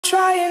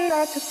trying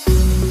not to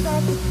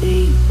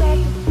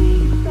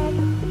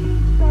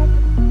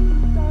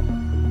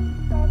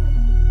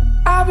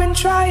I've been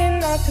trying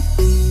not to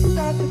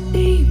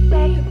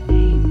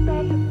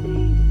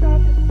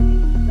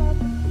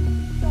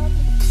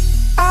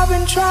I've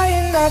been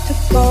trying not to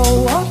go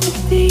off the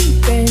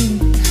deep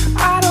end.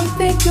 I don't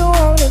think you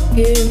wanna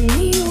give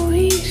me a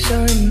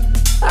reason.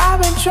 I've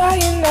been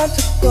trying not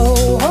to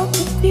go off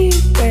the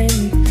deep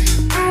end.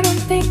 I don't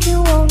think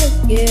you wanna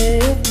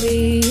give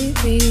me.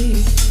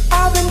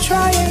 I've been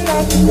trying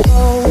not to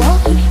go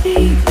off the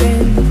deep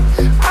end.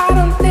 I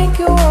don't think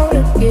you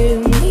wanna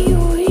give me a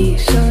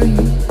reason.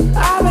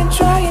 I've been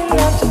trying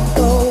not to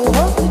go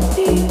off the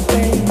deep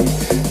end.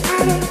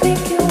 I don't think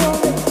you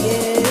wanna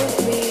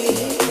give me.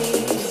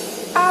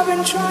 I've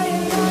been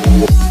trying not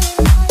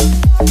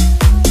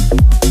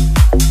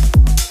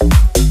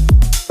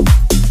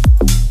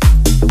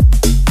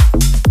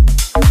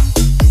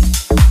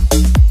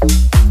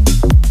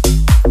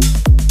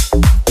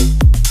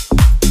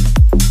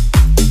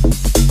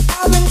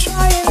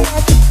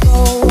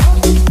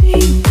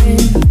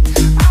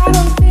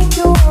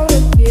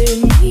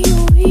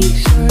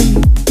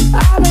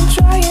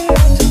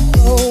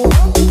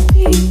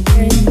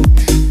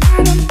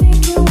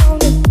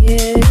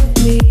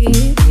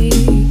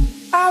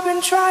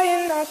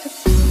to.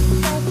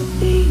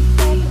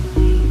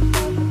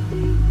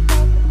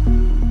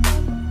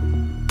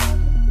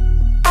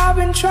 I've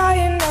been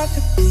trying not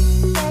to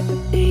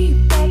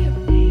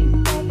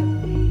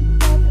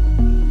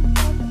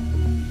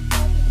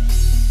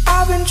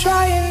I've been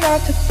trying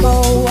not to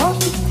go off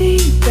the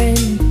deep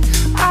end.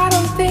 I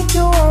don't think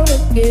you wanna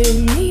give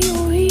me a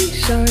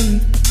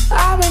reason.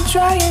 I've been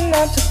trying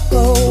not to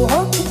go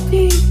off the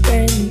deep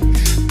end.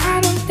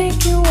 I don't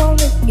think you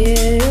wanna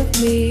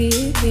give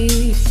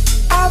me.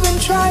 I've been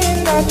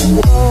trying not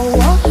to go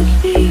off the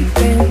deep end.